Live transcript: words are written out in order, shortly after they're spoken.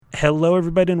Hello,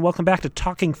 everybody, and welcome back to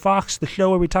Talking Fox, the show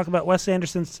where we talk about Wes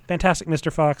Anderson's Fantastic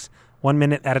Mr. Fox 1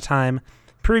 minute at a time,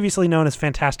 previously known as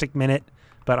Fantastic Minute,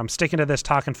 but I'm sticking to this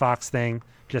Talking Fox thing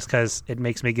just because it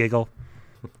makes me giggle.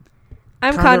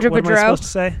 I'm Condra What am I Boudreau. supposed to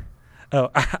say?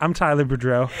 Oh, I'm Tyler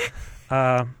Boudreau.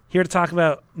 Here to talk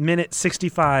about minute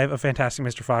 65 of Fantastic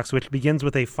Mr. Fox, which begins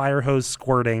with a fire hose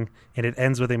squirting, and it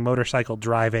ends with a motorcycle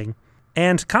driving.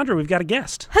 And, Condra, we've got a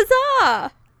guest.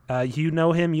 Huzzah! You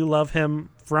know him, you love him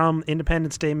from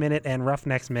Independence Day Minute and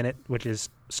Roughnecks Minute, which is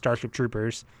Starship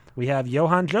Troopers. We have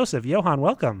Johan Joseph. Johan,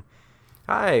 welcome.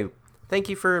 Hi. Thank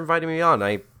you for inviting me on.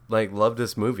 I love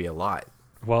this movie a lot.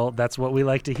 Well, that's what we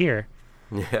like to hear.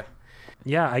 Yeah.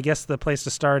 Yeah, I guess the place to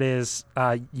start is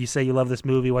you say you love this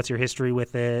movie. What's your history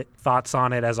with it? Thoughts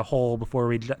on it as a whole before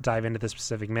we dive into the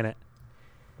specific minute?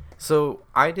 So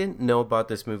I didn't know about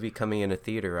this movie coming in a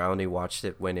theater. I only watched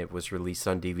it when it was released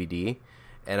on DVD,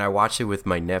 and I watched it with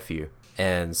my nephew.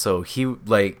 And so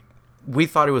we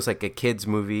thought it was like a kid's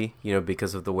movie,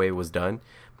 because of the way it was done,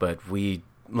 but we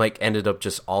ended up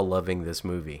just all loving this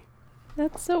movie.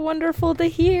 That's so wonderful to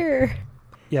hear.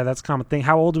 Yeah, that's a common thing.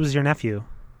 How old was your nephew?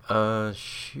 I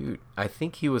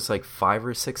think he was 5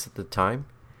 or 6 at the time,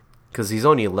 because he's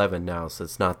only 11 now, so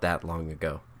it's not that long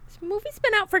ago. This movie's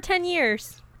been out for 10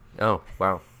 years. Oh,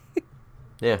 wow.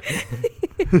 Yeah.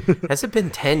 Has it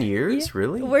been 10 years? Yeah.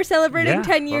 Really? We're celebrating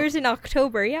 10 years in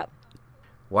October, yep.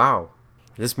 Wow.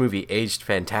 This movie aged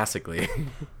fantastically.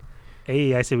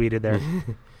 Hey, I see what you did there.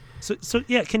 So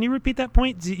yeah, can you repeat that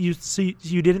point? You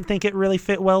didn't think it really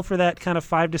fit well for that kind of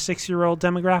 5 to 6 year old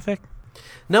demographic?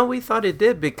 No, we thought it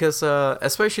did because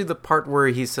especially the part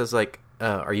wwhere he says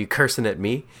are you cursing at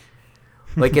me?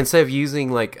 Instead of using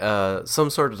some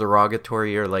sort of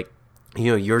derogatory or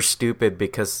you're stupid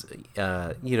because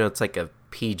it's like a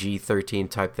PG-13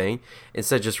 type thing,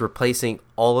 instead of just replacing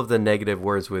all of the negative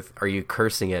words with are you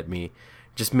cursing at me,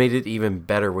 just made it even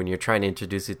better when you're trying to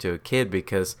introduce it to a kid,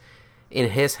 because in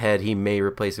his head he may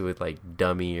replace it with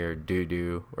dummy or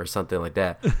doo-doo or something like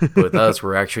that, but with us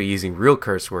we're actually using real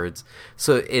curse words,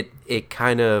 so it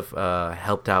kind of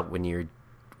helped out when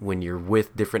you're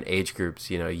with different age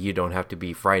groups. You don't have to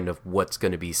be frightened of what's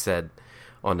going to be said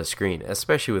on the screen,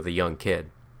 especially with a young kid.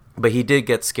 But he did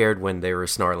get scared when they were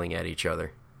snarling at each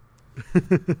other.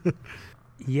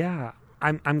 Yeah,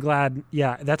 I'm glad.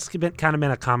 Yeah, that's kind of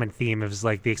been a common theme of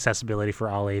the accessibility for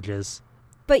all ages.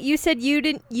 But you said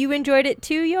you enjoyed it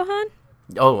too, Johan?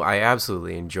 Oh, I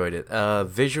absolutely enjoyed it.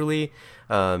 Visually,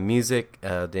 music,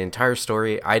 the entire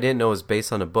story. I didn't know it was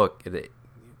based on a book,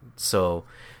 so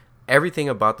everything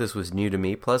about this was new to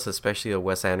me. Plus, especially a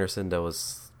Wes Anderson that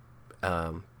was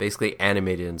basically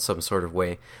animated in some sort of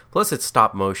way. Plus, it's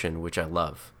stop motion, which I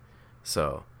love.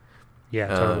 So, yeah,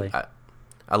 totally.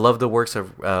 I love the works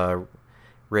of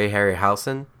Ray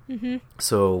Harryhausen. Mm-hmm.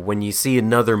 So when you see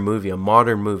another movie, a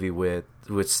modern movie with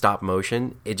stop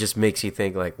motion, it just makes you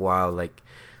think wow,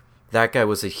 that guy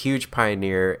was a huge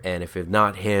pioneer, and if it's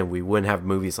not him, we wouldn't have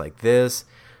movies like this.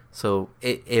 So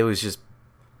it was just,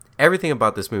 everything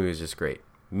about this movie was just great.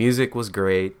 Music was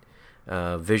great.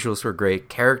 Visuals were great.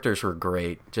 Characters were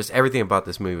great. Just everything about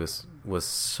this movie was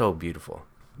so beautiful.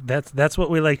 That's what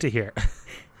we like to hear.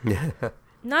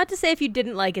 Not to say if you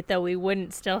didn't like it, though, we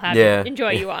wouldn't still have to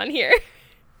enjoy you on here.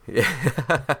 Yeah.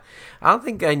 I don't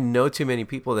think I know too many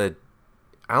people I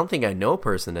don't think I know a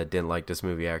person that didn't like this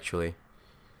movie, actually.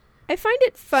 I find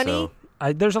it funny.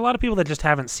 So, there's a lot of people that just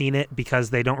haven't seen it because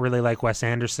they don't really like Wes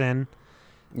Anderson.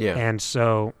 Yeah. And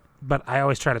so, but I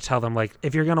always try to tell them,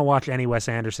 if you're going to watch any Wes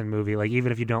Anderson movie,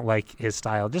 even if you don't like his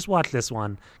style, just watch this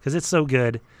one because it's so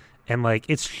good. And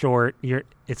it's short.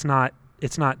 It's not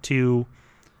too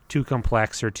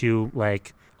complex or too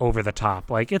over the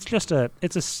top.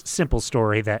 It's a simple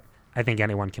story that I think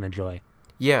anyone can enjoy.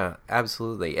 Yeah,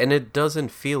 absolutely. And it doesn't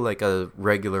feel like a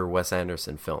regular Wes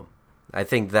Anderson film. I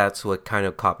think that's what kind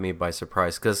of caught me by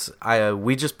surprise, because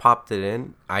we just popped it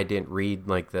in. I didn't read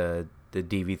the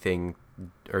DV thing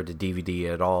or the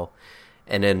DVD at all,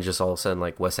 and then just all of a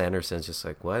sudden Wes Anderson's just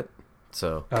what?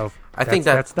 So I think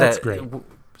that's great.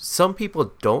 Some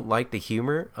people don't like the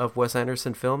humor of Wes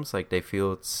Anderson films. They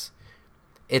feel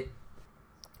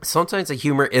sometimes the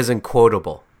humor isn't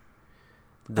quotable.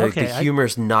 The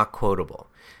humor's not quotable.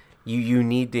 You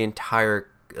need the entire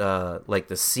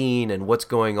the scene and what's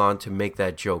going on to make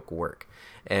that joke work.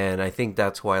 And I think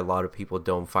that's why a lot of people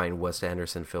don't find Wes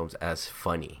Anderson films as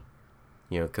funny.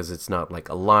 Because it's not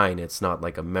a line, it's not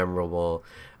a memorable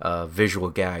visual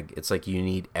gag. It's you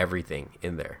need everything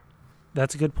in there.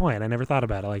 That's a good point. I never thought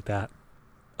about it like that.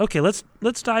 Okay, let's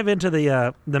dive into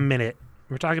the minute.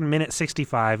 We're talking minute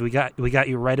 65. We got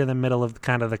you right in the middle of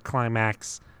kind of the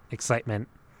climax excitement.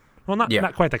 Well,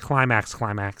 not quite the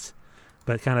climax,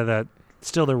 but kind of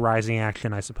the rising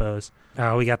action, I suppose.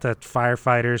 We got the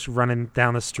firefighters running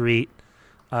down the street.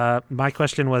 My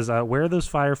question was, where are those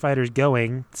firefighters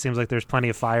going? It seems like there's plenty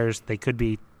of fires they could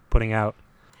be putting out.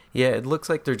 Yeah, it looks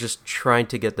like they're just trying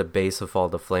to get the base of all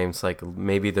the flames. Like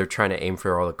maybe they're trying to aim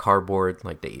for all the cardboard.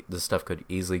 Like the stuff could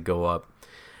easily go up.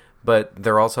 But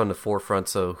they're also on the forefront,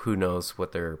 so who knows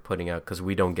what they're putting out, because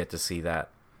we don't get to see that.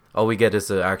 All we get is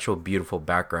the actual beautiful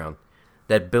background.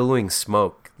 That billowing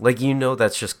smoke,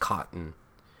 that's just cotton.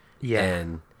 Yeah.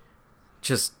 And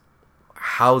just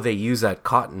how they use that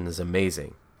cotton is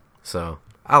amazing. So,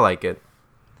 I like it.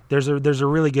 There's a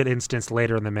really good instance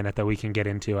later in the minute that we can get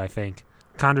into, I think.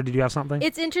 Condor, did you have something?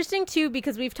 It's interesting, too,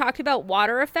 because we've talked about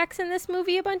water effects in this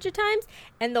movie a bunch of times,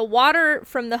 and the water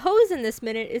from the hose in this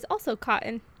minute is also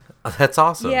cotton. That's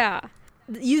awesome. Yeah.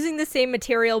 Using the same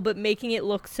material, but making it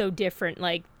look so different.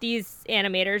 Like, these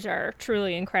animators are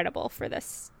truly incredible for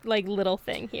this, little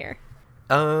thing here.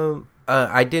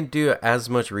 I didn't do as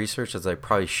much research as I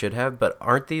probably should have, but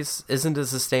isn't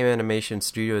this the same animation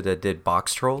studio that did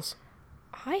Box Trolls?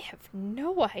 I have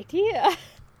no idea.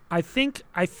 I think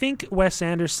Wes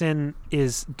Anderson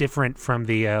is different from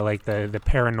the the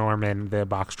Paranorman, the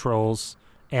Box Trolls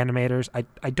animators.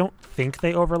 I don't think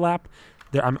they overlap.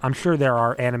 I'm sure there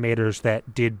are animators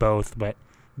that did both, but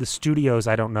the studios,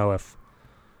 I don't know if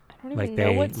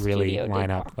they really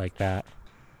line up like that.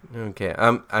 Okay,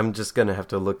 I'm just gonna have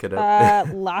to look it up.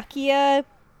 Lakia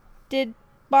did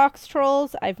Box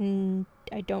Trolls. I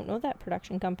don't know that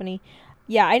production company.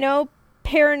 Yeah, I know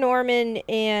Paranorman,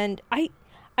 and I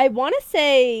want to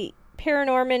say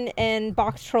Paranorman and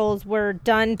Box Trolls were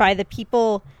done by the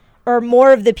people, or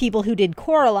more of the people who did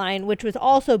Coraline, which was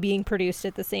also being produced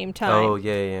at the same time. Oh,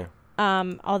 yeah.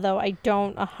 Although I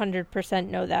don't 100%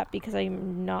 know that because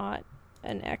I'm not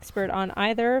an expert on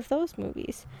either of those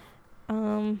movies.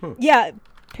 Yeah,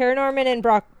 Paranorman and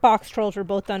Box Trolls were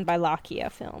both done by Lakia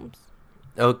Films.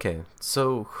 Okay,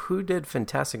 so who did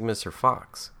Fantastic Mr.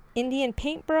 Fox? Indian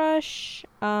Paintbrush.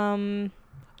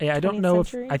 Yeah, I don't know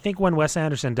I think when Wes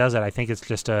Anderson does it, I think it's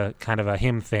just a kind of a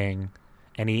him thing,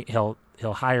 and he'll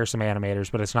hire some animators,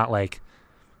 but it's not like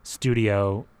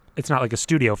studio. It's not like a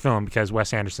studio film because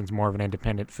Wes Anderson's more of an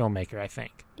independent filmmaker, I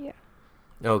think. Yeah.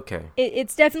 Okay.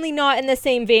 It's definitely not in the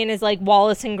same vein as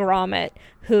Wallace and Gromit,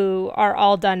 who are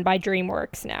all done by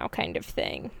DreamWorks now, kind of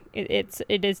thing. It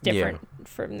is different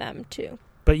from them too.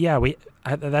 But yeah,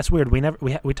 that's weird.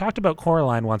 We talked about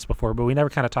Coraline once before, but we never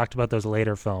kind of talked about those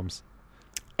later films.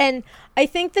 And I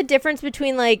think the difference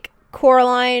between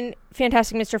Coraline,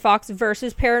 Fantastic Mr. Fox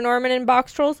versus Paranorman and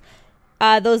Box Trolls,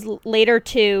 those later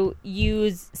two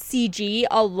use CG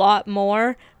a lot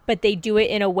more, but they do it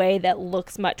in a way that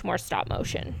looks much more stop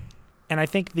motion. And I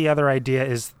think the other idea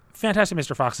is Fantastic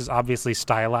Mr. Fox is obviously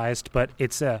stylized, but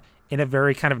it's in a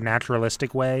very kind of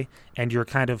naturalistic way, and your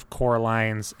kind of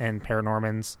Coralines and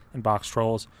Paranormans and Box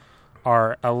Trolls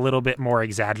are a little bit more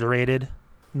exaggerated,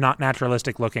 not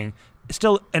naturalistic looking.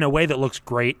 Still in a way that looks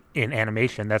great in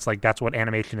animation. That's what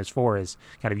animation is for, is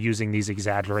kind of using these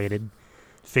exaggerated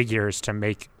figures to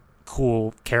make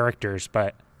cool characters.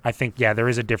 But I think, there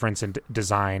is a difference in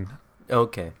design.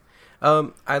 Okay.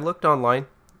 I looked online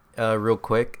real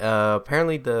quick.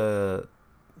 Apparently the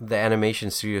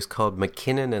animation studio is called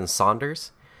McKinnon and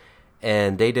Saunders,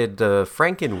 and they did the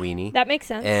Frankenweenie. That makes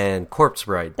sense. And Corpse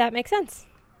Bride. That makes sense.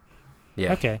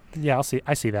 Yeah. Okay. Yeah,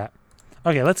 I see that.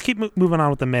 Okay, let's keep moving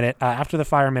on with the minute. After the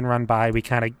firemen run by, we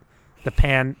kind of the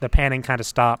panning kind of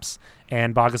stops,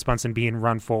 and Bogus Bunsen Bean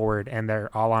run forward, and they're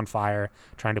all on fire,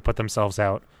 trying to put themselves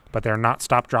out, but they're not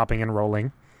stop, dropping, and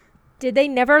rolling. Did they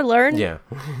never learn? Yeah.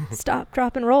 Stop,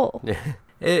 drop, and roll. Yeah.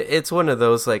 It's one of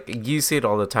those, you see it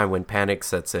all the time when panic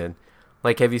sets in.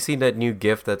 Have you seen that new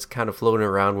GIF that's kind of floating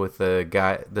around with the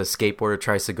skateboarder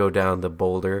tries to go down the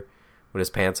boulder with his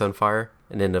pants on fire?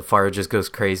 And then the fire just goes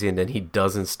crazy, and then he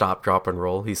doesn't stop, drop, and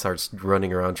roll. He starts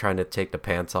running around trying to take the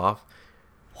pants off.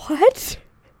 What?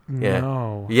 Yeah.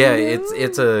 No. Yeah,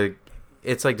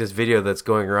 it's like this video that's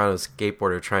going around a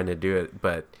skateboarder trying to do it.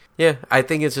 But yeah, I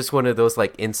think it's just one of those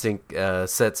instinct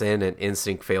sets in and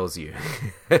instinct fails you.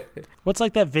 What's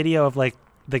that video of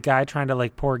the guy trying to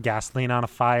pour gasoline on a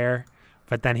fire,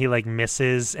 but then he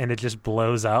misses and it just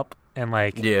blows up and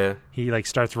he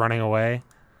starts running away.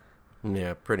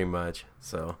 Yeah, pretty much.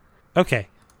 So okay,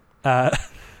 I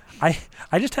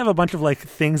just have a bunch of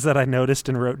things that I noticed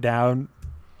and wrote down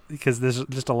because there's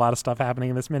just a lot of stuff happening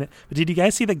in this minute. But did you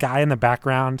guys see the guy in the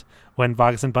background when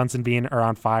Bogus and Bunsen Bean are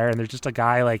on fire, and there's just a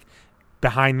guy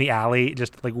behind the alley,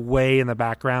 just way in the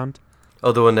background?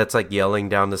 Oh, the one that's yelling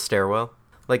down the stairwell.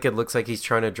 Like it looks like he's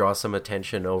trying to draw some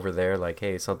attention over there, like,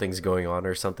 hey, something's going on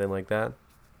or something like that.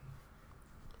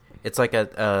 It's like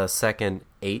a second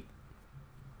 8.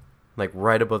 Like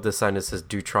right above the sign that says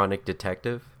Deutronic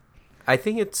Detective. I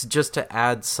think it's just to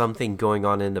add something going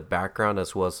on in the background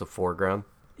as well as the foreground.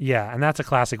 Yeah, and that's a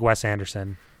classic Wes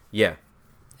Anderson. Yeah.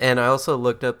 And I also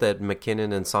looked up that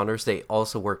McKinnon and Saunders, they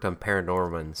also worked on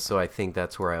Paranorman. So I think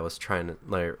that's where I was trying to,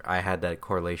 like, I had that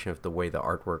correlation with the way the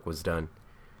artwork was done.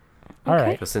 All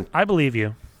right. Listen, I believe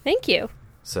you. Thank you.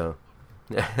 so,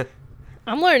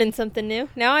 I'm learning something new.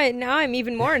 Now I'm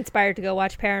even more inspired to go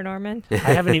watch Paranorman.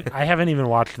 I haven't even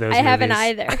watched those I movies. haven't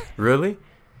either. really?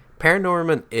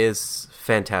 Paranorman is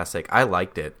fantastic. I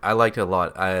liked it. I liked it a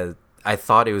lot. I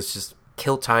thought it was just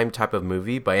kill time type of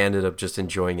movie, but I ended up just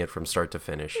enjoying it from start to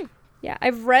finish. Yeah,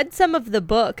 I've read some of the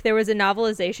book. There was a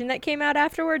novelization that came out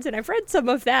afterwards, and I've read some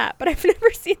of that, but I've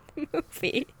never seen the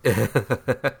movie.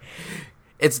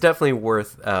 It's definitely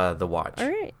worth the watch. All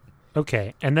right.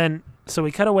 Okay, and then so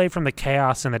we cut away from the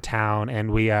chaos in the town,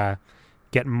 and we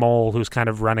get Mole, who's kind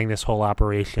of running this whole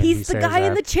operation. He's the guy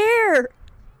in the chair.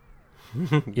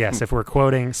 Yes, if we're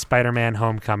quoting Spider-Man: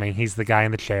 Homecoming, he's the guy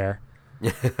in the chair.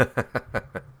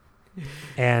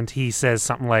 And he says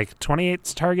something like 28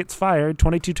 targets fired,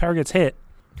 22 targets hit.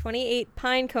 28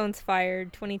 pine cones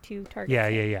fired, 22 targets.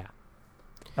 Yeah.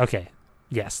 Okay.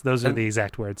 Yes, those are the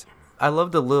exact words. I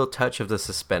love the little touch of the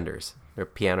suspenders. They're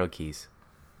piano keys.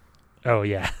 Oh,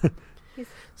 yeah.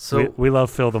 So we love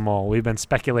Phil the Mole. We've been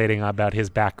speculating about his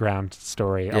background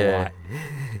story a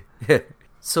lot.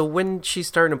 So when she's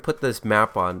starting to put this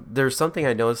map on, there's something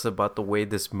I noticed about the way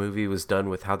this movie was done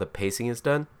with how the pacing is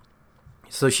done.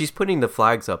 So she's putting the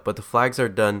flags up, but the flags are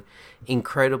done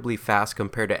incredibly fast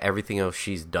compared to everything else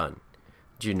she's done.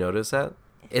 Did you notice that?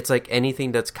 It's like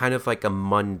anything that's kind of like a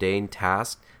mundane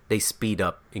task, they speed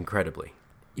up incredibly.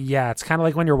 Yeah, it's kind of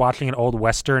like when you're watching an old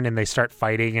Western and they start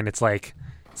fighting and it's like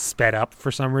sped up for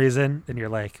some reason. And you're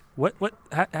like, what,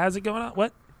 how's it going on?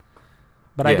 What?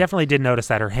 But I definitely did notice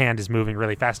that her hand is moving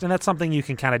really fast. And that's something you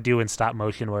can kind of do in stop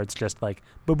motion where it's just like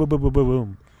boom, boom, boom, boom, boom,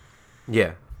 boom.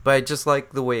 Yeah. But I just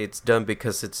like the way it's done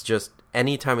because it's just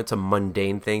anytime it's a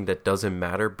mundane thing that doesn't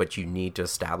matter, but you need to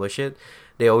establish it,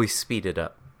 they always speed it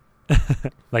up.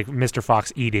 Like Mr.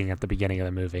 Fox eating at the beginning of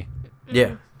the movie.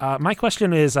 Yeah. My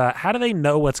question is, how do they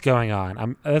know what's going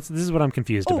on? This is what I'm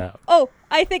confused about. Oh,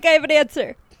 I think I have an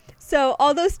answer. So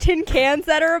all those tin cans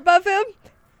that are above him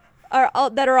are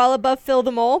all above Phil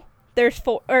the Mole. There's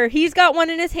 4, or he's got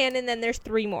one in his hand, and then there's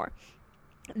 3 more.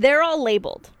 They're all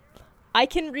labeled. I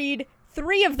can read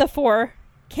 3 of the 4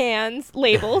 cans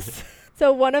labels.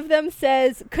 So one of them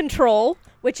says control,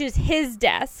 which is his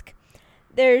desk.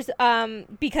 There's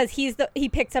because he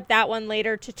picks up that one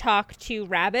later to talk to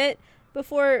Rabbit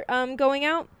before going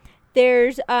out.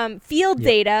 There's field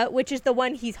data, which is the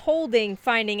one he's holding,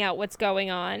 finding out what's going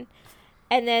on.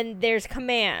 And then there's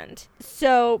command.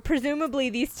 So presumably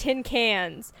these tin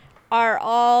cans are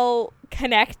all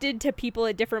connected to people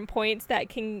at different points that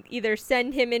can either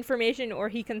send him information or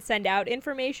he can send out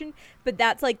information. But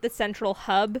that's like the central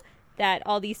hub that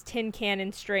all these tin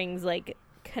cannon strings like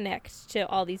connect to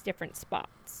all these different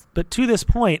spots. But to this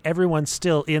point, everyone's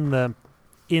still in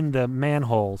the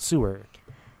manhole sewer.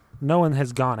 No one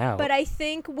has gone out. But I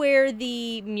think where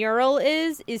the mural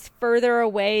is further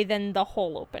away than the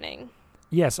hole opening.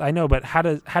 Yes, I know, but how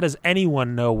does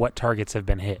anyone know what targets have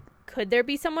been hit? Could there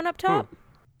be someone up top?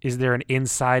 Is there an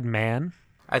inside man?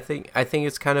 I think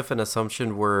it's kind of an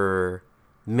assumption where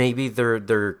maybe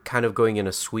they're kind of going in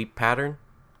a sweep pattern.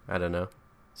 I don't know.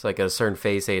 It's like at a certain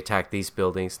phase they attack these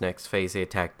buildings, next phase they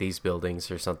attack these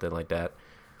buildings or something like that.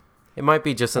 It might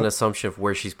be just an assumption of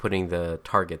where she's putting the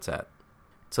targets at.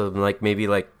 So like maybe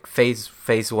like phase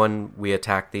 1 we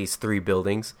attack these 3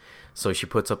 buildings. So she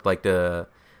puts up like the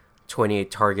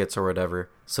 28 targets or whatever.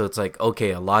 So it's like,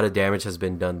 okay, a lot of damage has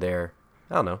been done there.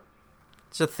 I don't know.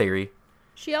 It's a theory.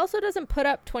 She also doesn't put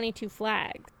up 22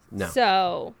 flags. No.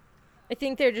 So I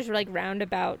think they're just like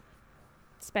roundabout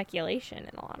speculation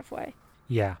in a lot of way.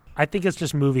 Yeah. I think it's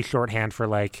just movie shorthand for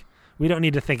like, we don't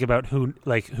need to think about who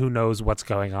knows what's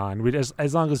going on. We just,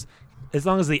 as long as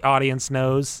the audience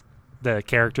knows, the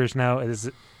characters know,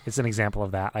 it's an example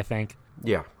of that, I think.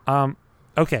 Yeah.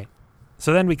 Okay.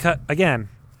 So then we cut again.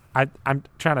 I'm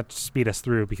trying to speed us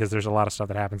through because there's a lot of stuff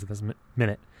that happens in this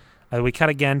minute. We cut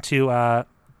again to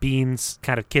Bean's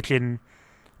kind of kitchen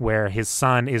where his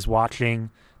son is watching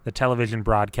the television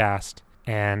broadcast,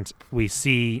 and we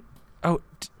see... Oh,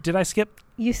 did I skip?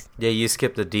 You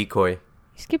skipped the decoy. You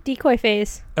skipped decoy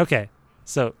phase. Okay,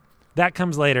 so that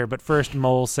comes later, but first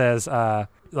Mole says,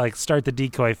 start the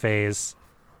decoy phase,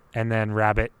 and then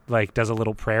Rabbit like does a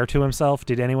little prayer to himself.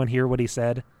 Did anyone hear what he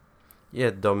said?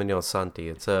 Yeah, Domino Santi.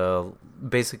 It's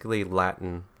basically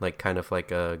Latin, like kind of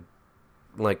like a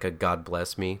God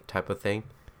bless me type of thing.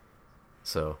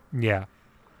 So Yeah.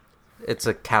 it's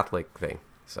a Catholic thing.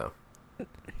 So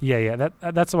Yeah.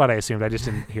 That's what I assumed. I just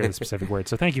didn't hear the specific word.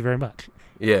 So thank you very much.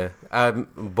 yeah, I'm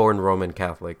born Roman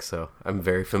Catholic, so I'm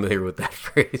very familiar with that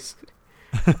phrase.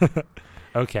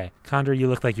 Okay. Condra, you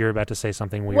look like you're about to say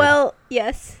something weird. Well,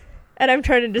 yes. And I'm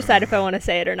trying to decide if I want to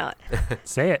say it or not.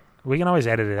 Say it. We can always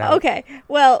edit it out. Okay.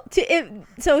 Well,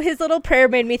 so his little prayer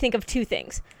made me think of two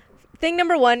things. Thing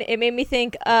number one, it made me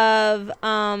think of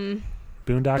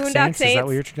Boondock Saints? Is that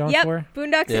what you're going yep. for?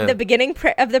 Boondock Yeah. the beginning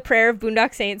of the prayer of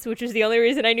Boondock Saints, which is the only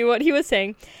reason I knew what he was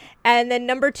saying. And then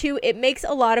number two, it makes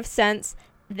a lot of sense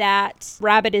that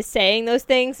Rabbit is saying those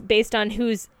things based on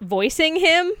who's voicing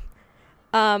him.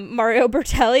 Mario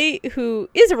Bertelli, who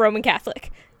is a Roman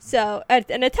Catholic. So,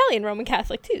 an Italian Roman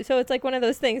Catholic, too. So, it's like one of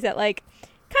those things that, like,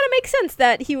 kind of makes sense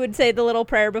that he would say the little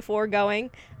prayer before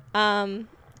going. I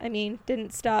mean,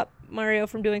 didn't stop Mario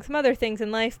from doing some other things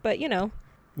in life, but, Yeah.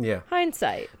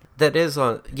 hindsight. That is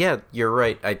on. Yeah, you're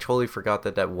right. I totally forgot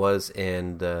that was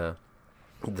in the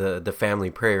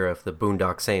family prayer of the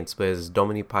Boondock Saints, but it's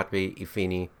Domini Patri et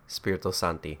Filii Spiritus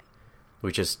Sancti,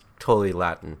 which is totally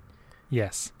Latin.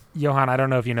 Yes. Johan, I don't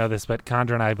know if you know this, but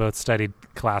Condra and I both studied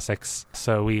classics,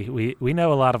 so we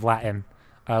know a lot of Latin.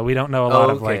 We don't know a lot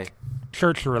of like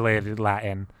church-related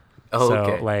Latin. Oh, so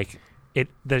okay. like it's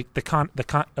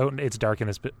dark in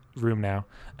this room now.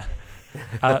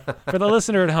 For the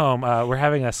listener at home, we're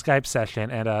having a Skype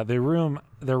session, and the room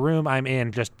I'm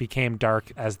in just became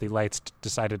dark as the lights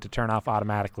decided to turn off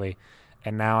automatically,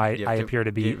 and now I appear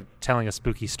to be telling a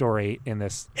spooky story in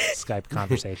this Skype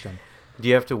conversation. Do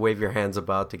you have to wave your hands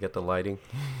about to get the lighting?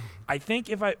 I think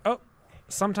if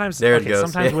sometimes there it goes.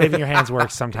 Sometimes waving your hands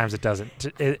works, sometimes it doesn't.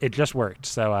 It just worked.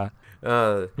 So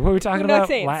what were we talking Boondock about?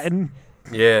 Saints. Latin.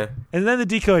 Yeah. And then the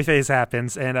decoy phase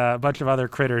happens, and a bunch of other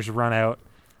critters run out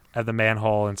of the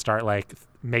manhole and start like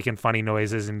making funny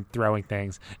noises and throwing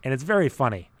things, and it's very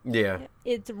funny. Yeah.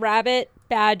 It's Rabbit,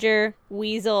 Badger,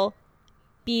 Weasel,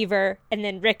 Beaver, and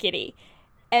then Rickety.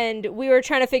 And we were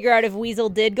trying to figure out if Weasel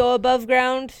did go above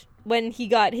ground when he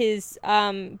got his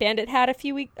bandit hat a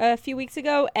few weeks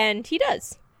ago, and he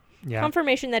does. Yeah.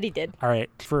 Confirmation that he did. All right,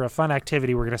 for a fun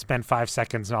activity, we're going to spend 5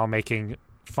 seconds all making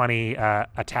funny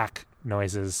attack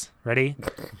noises. Ready?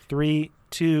 3,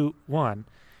 2, 1.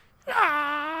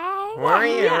 I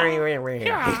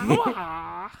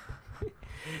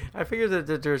figured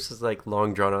that there's this like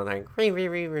long drawn out like.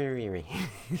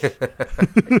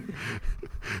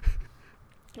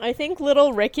 I think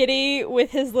little Rickety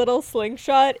with his little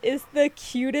slingshot is the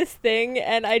cutest thing,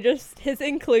 and his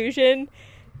inclusion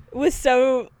was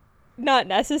so not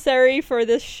necessary for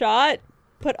this shot,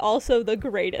 but also the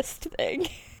greatest thing.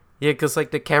 Yeah, because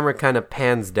like the camera kind of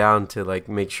pans down to like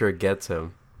make sure it gets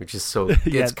him, which is so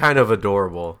Yeah. it's kind of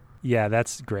adorable. Yeah,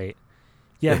 that's great.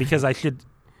 Yeah, because I should.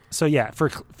 So yeah,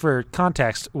 for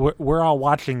context, we're all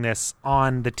watching this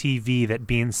on the TV that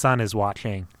Bean's son is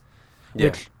watching.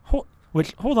 Yeah.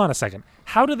 Which hold on a second.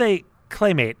 How do they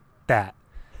claymate that?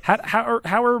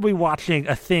 How are we watching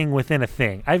a thing within a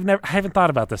thing? I haven't thought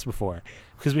about this before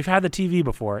because we've had the TV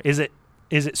before. Is it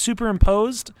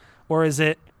superimposed or is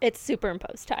it? It's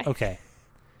superimposed, Ty. Okay.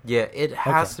 Yeah, it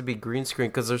has Okay. to be green screen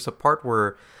because there's a part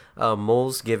where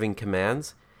Mole's giving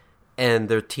commands and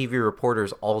their TV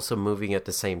reporter's also moving at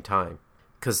the same time.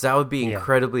 Because that would be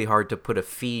incredibly hard to put a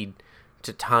feed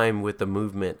to time with the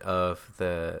movement of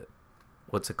the,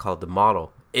 what's it called, the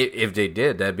model. If they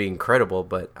did, that'd be incredible,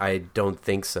 but I don't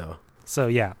think so. So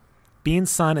yeah, Bean's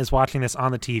son is watching this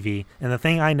on the TV, and the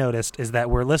thing I noticed is that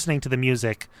we're listening to the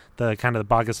music, the kind of the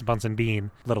Bogus Bunsen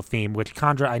Bean little theme, which,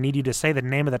 Condra, I need you to say the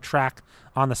name of the track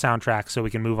on the soundtrack so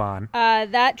we can move on.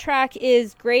 That track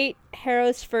is Great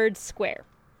Harrowsford Square.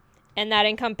 And that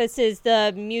encompasses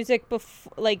the music,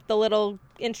 like the little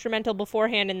instrumental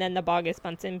beforehand, and then the Bogus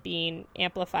Bunsen Bean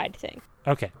amplified thing.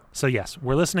 Okay, so yes,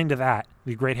 we're listening to that,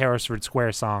 the Great Harrowsford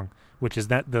Square song, which is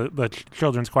that the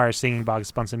children's choir singing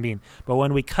Bogus Bunsen Bean. But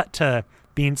when we cut to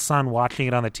Bean's son watching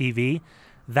it on the TV,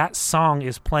 that song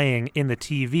is playing in the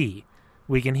TV.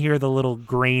 We can hear the little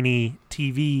grainy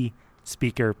TV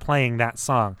speaker playing that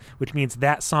song, which means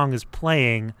that song is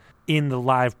playing in the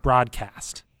live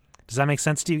broadcast. Does that make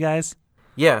sense to you guys?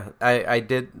 Yeah, I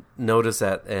did notice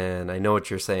that, and I know what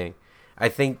you're saying. I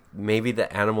think maybe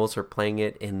the animals are playing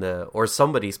it or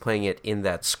somebody's playing it in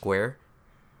that square,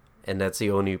 and that's the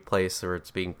only place where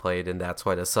it's being played, and that's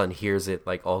why the son hears it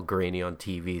like all grainy on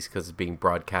TVs because it's being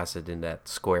broadcasted in that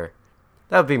square.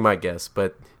 That would be my guess,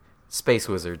 but Space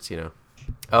Wizards,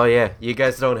 Oh yeah, you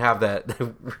guys don't have that.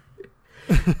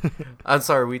 I'm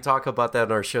sorry, we talk about that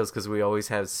in our shows because we always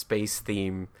have space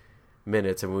theme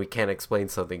minutes, and when we can't explain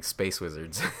something, space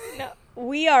wizards. No,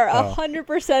 we are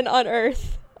 100% on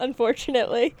Earth,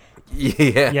 unfortunately.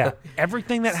 Yeah. Yeah.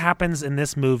 Everything that happens in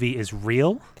this movie is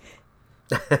real.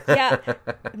 Yeah,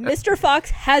 Mr. Fox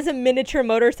has a miniature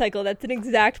motorcycle that's an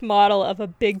exact model of a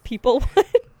big people one.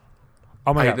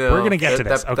 Oh my I god, know. we're gonna get to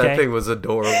this. Okay, That thing was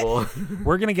adorable.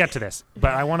 we're gonna get to this,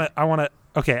 but I want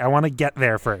to get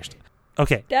there first.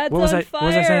 Okay, Dad's what was on I? fire. What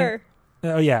was I saying?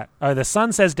 Oh yeah, the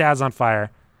son says Dad's on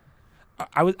fire.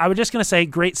 I was just gonna say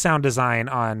great sound design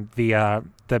on the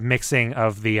mixing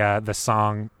of the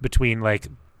song between like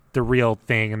the real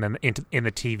thing and then in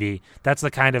the TV. That's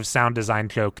the kind of sound design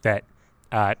joke that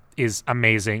is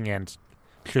amazing and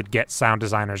should get sound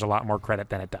designers a lot more credit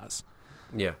than it does.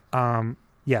 Yeah.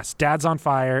 Yes, Dad's on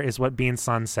fire is what Bean's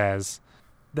son says.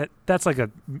 That's like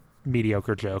a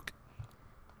mediocre joke.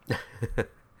 I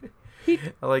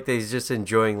like that he's just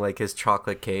enjoying like his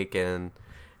chocolate cake and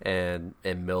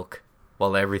milk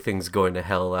while everything's going to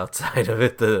hell outside of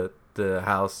it, the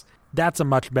house. That's a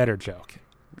much better joke.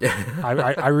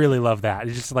 I really love that.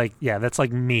 It's just like, yeah, that's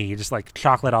like me, just like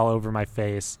chocolate all over my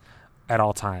face at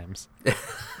all times.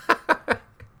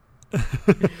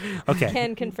 Okay.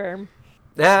 Can confirm.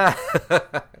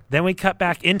 Then we cut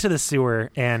back into the sewer,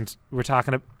 and we're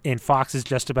talking. And Fox is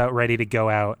just about ready to go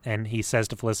out, and he says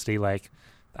to Felicity, "Like,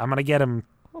 I'm gonna get him."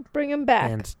 I'll bring him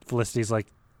back. And Felicity's like,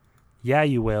 "Yeah,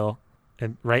 you will."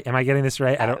 And right? Am I getting this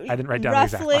right? I didn't write down the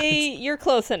exact lines. Roughly, you're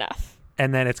close enough.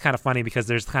 And then it's kind of funny because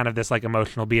there's kind of this like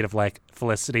emotional beat of like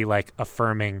Felicity like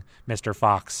affirming Mr.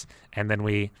 Fox, and then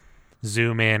we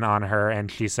zoom in on her, and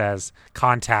she says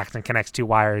 "contact" and connects two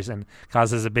wires and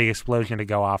causes a big explosion to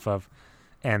go off of.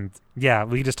 And yeah,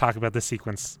 we can just talk about this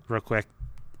sequence real quick.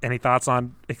 Any thoughts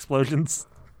on explosions?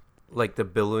 Like the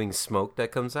billowing smoke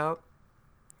that comes out?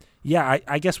 Yeah,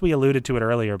 I guess we alluded to it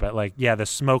earlier, but like, yeah, the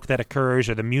smoke that occurs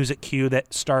or the music cue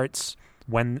that starts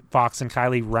when Fox and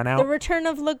Kylie run out. The return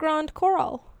of Le Grand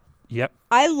Coral. Yep.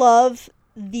 I love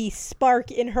the spark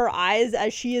in her eyes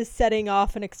as she is setting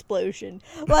off an explosion.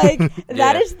 Like,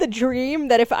 that is the dream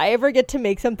that if I ever get to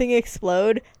make something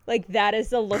explode, like, that is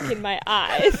the look in my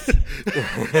eyes.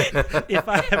 If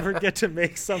I ever get to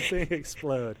make something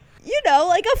explode. You know,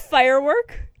 like a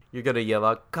firework. You're going to yell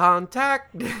out,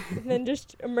 "Contact!" And then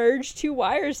just merge two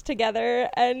wires together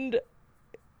and,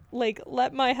 like,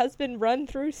 let my husband run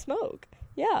through smoke.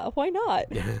 Yeah, why not?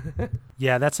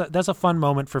 Yeah, that's a fun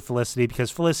moment for Felicity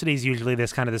because Felicity's usually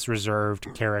this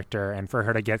reserved character, and for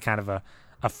her to get kind of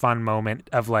a fun moment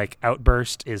of like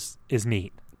outburst is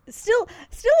neat. Still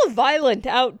a violent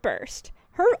outburst.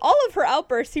 All of her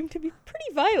outbursts seem to be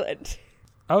pretty violent.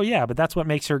 Oh yeah, but that's what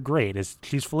makes her great. Is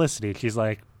she's Felicity. She's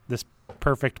like this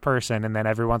perfect person, and then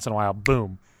every once in a while,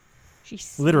 boom. She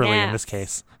snaps. Literally in this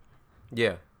case.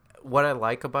 Yeah. What I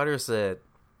like about her is that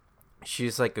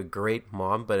she's like a great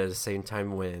mom, but at the same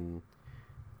time when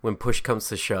push comes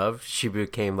to shove, she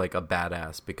became like a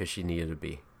badass because she needed to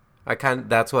be.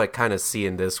 That's what I kind of see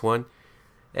in this one,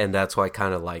 and that's why I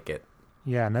kind of like it.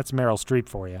 Yeah, and that's Meryl Streep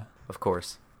for you. Of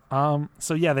course.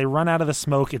 So yeah, they run out of the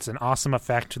smoke. It's an awesome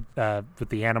effect with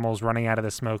the animals running out of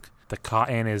the smoke. The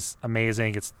cotton is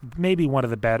amazing. It's maybe one of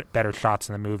the better shots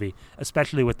in the movie,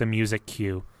 especially with the music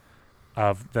cue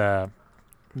of the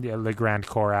Le Grand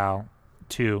Coral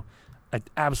 2. An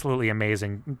absolutely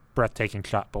amazing, breathtaking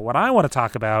shot. But what I want to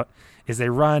talk about is they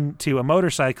run to a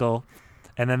motorcycle,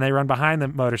 and then they run behind the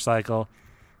motorcycle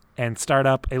and start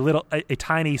up a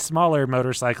tiny, smaller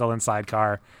motorcycle and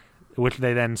sidecar, which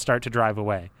they then start to drive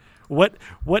away. What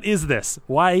is this?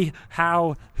 Why?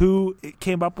 How? Who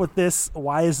came up with this?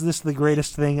 Why is this the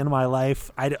greatest thing in my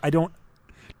life? I don't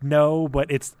know,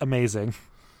 but it's amazing.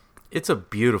 It's a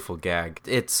beautiful gag.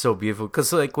 It's so beautiful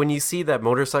because like when you see that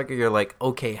motorcycle, you're like,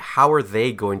 okay, how are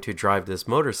they going to drive this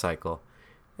motorcycle?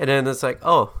 And then it's like,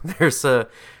 oh, there's a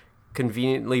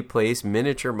conveniently placed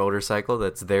miniature motorcycle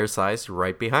that's their size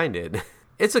right behind it.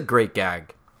 It's a great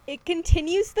gag. It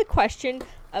continues the question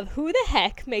of who the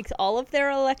heck makes all of their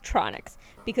electronics,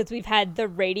 because we've had the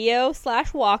radio /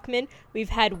 Walkman, we've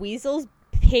had Weasel's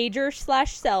pager /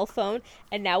 cell phone,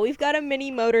 and now we've got a mini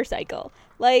motorcycle.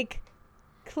 Like,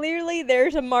 clearly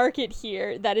there's a market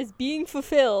here that is being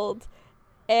fulfilled,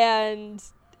 and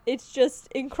it's just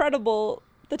incredible,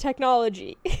 the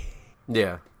technology.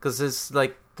 Yeah, because it's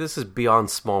like, this is beyond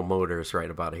small motors right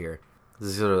about here.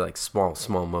 These are like small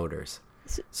motors.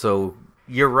 So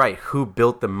you're right, who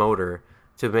built the motor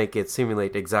to make it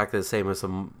simulate exactly the same as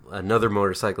another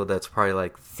motorcycle that's probably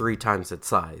like 3 times its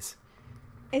size?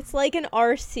 It's like an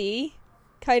RC,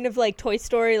 kind of like Toy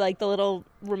Story, like the little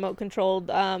remote controlled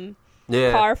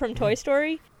car from Toy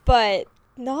Story, but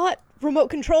not remote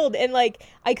controlled. And like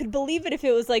I could believe it if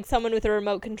it was like someone with a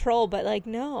remote control, but like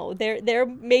no, they're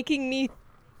making me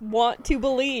want to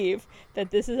believe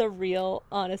that this is a real,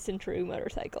 honest and true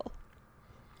motorcycle.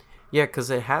 Yeah, because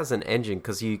it has an engine,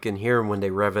 because you can hear them when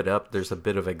they rev it up. There's a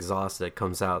bit of exhaust that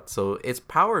comes out. So it's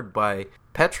powered by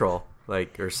petrol,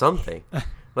 like, or something.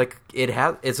 Like,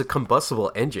 it's a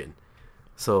combustible engine.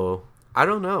 So, I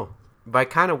don't know. But I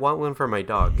kind of want one for my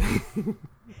dog.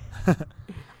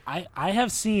 I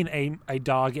have seen a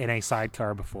dog in a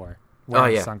sidecar before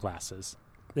wearing sunglasses.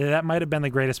 That might have been the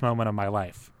greatest moment of my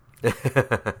life.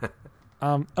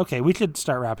 Okay, we should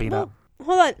start wrapping up.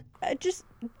 Hold on.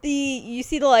 You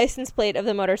see the license plate of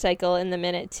the motorcycle in the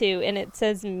minute too, and it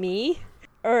says me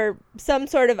or some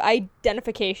sort of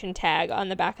identification tag on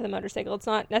the back of the motorcycle. It's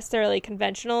not necessarily a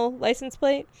conventional license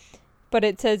plate, but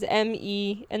it says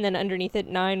ME and then underneath it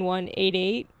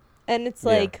 9188. And it's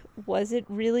like, was it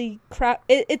really crap?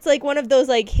 It's like one of those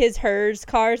like hers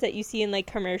cars that you see in like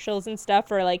commercials and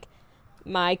stuff, or like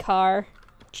my car,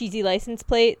 cheesy license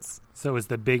plates. So is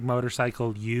the big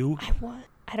motorcycle you?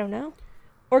 I don't know.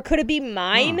 Or could it be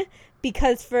mine?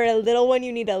 Because for a little one,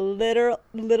 you need a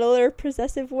littler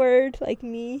possessive word like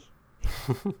me.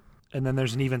 And then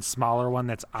there's an even smaller one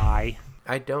that's I.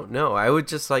 I don't know. I would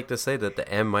just like to say that the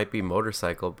M might be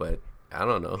motorcycle, but I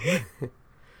don't know.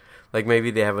 Like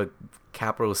maybe they have a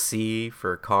capital C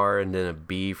for a car and then a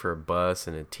B for a bus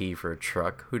and a T for a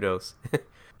truck. Who knows?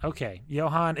 Okay.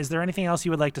 Johan, is there anything else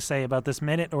you would like to say about this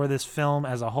minute or this film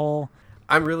as a whole?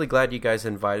 I'm really glad you guys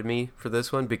invited me for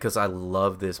this one because I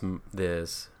love this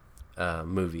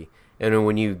movie. And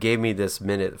when you gave me this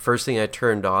minute, the first thing I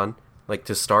turned on, like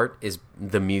to start, is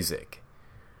the music.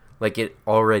 Like it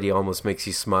already almost makes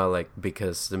you smile, like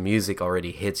because the music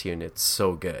already hits you and it's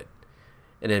so good.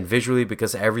 And then visually,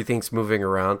 because everything's moving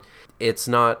around, it's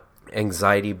not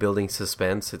anxiety building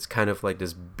suspense. It's kind of like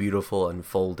this beautiful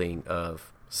unfolding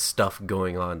of stuff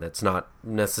going on that's not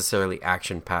necessarily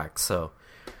action packed. So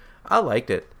I liked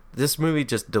it. This movie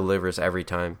just delivers every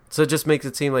time. So it just makes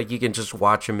it seem like you can just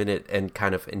watch a minute and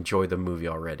kind of enjoy the movie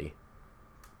already.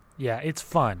 Yeah, it's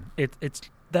fun.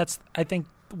 That's I think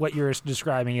what you're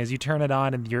describing is you turn it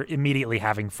on and you're immediately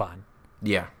having fun.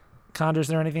 Yeah. Condra, is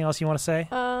there anything else you want to say?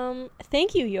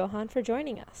 Thank you, Johan, for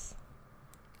joining us.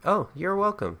 Oh, you're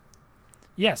welcome.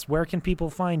 Yes, where can people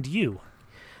find you?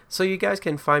 So you guys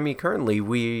can find me currently.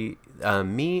 Me,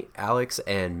 Alex,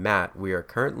 and Matt, we are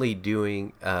currently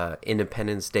doing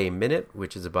Independence Day Minute,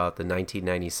 which is about the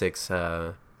 1996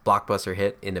 blockbuster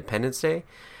hit Independence Day.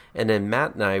 And then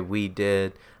Matt and I, we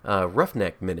did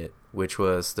Roughneck Minute, which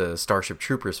was the Starship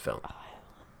Troopers film.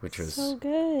 Which was so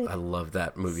good. I love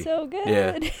that movie. So good.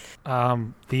 Yeah.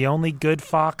 The only good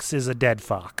fox is a dead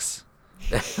fox.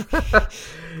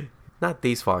 Not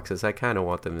these foxes. I kind of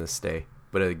want them to stay.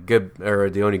 But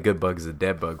the only good bug is a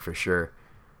dead bug for sure.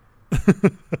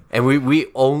 And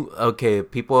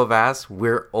people have asked,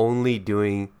 we're only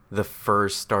doing the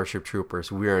first Starship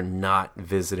Troopers. We are not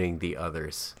visiting the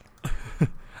others.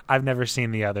 I've never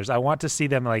seen the others. I want to see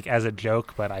them like as a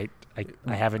joke, but I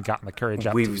haven't gotten the courage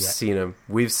up to yet.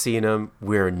 We've seen them.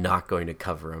 We're not going to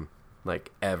cover them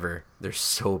like ever. They're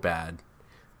so bad,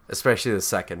 especially the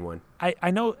second one.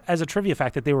 I know as a trivia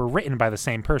fact that they were written by the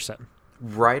same person.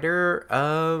 Writer,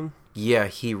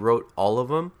 he wrote all of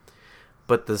them,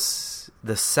 but the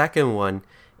second one,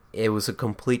 it was a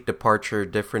complete departure,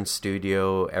 different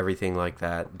studio, everything like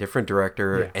that, different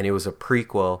director, and it was a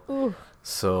prequel. Ooh.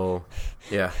 So,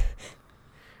 yeah.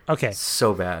 Okay.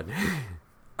 So bad.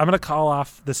 I'm going to call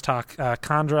off this talk.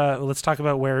 Condra, let's talk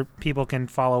about where people can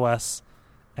follow us,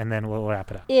 and then we'll wrap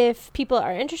it up. If people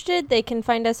are interested, they can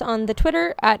find us on the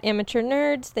Twitter at Amateur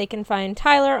Nerds. They can find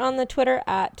Tyler on the Twitter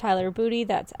at Tyler Boudy.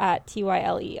 That's at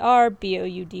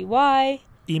TYLERBOUDY.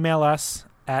 Email us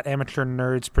at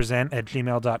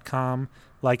amateurnerdspresent@gmail.com.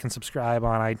 Like and subscribe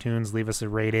on iTunes. Leave us a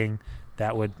rating.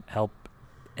 That would help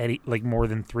more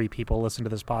than 3 people listen to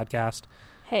this podcast.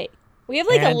 Hey, we have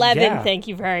 11. Thank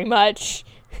you very much.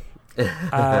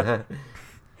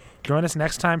 Join us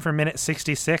next time for minute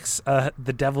 66,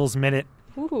 the Devil's Minute.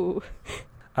 Ooh.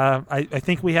 I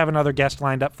think we have another guest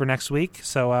lined up for next week.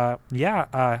 So,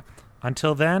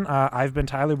 until then, I've been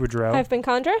Tyler Boudreau. I've been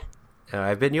Condra.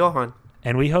 I've been Johan.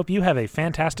 And we hope you have a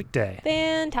fantastic day.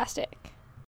 Fantastic.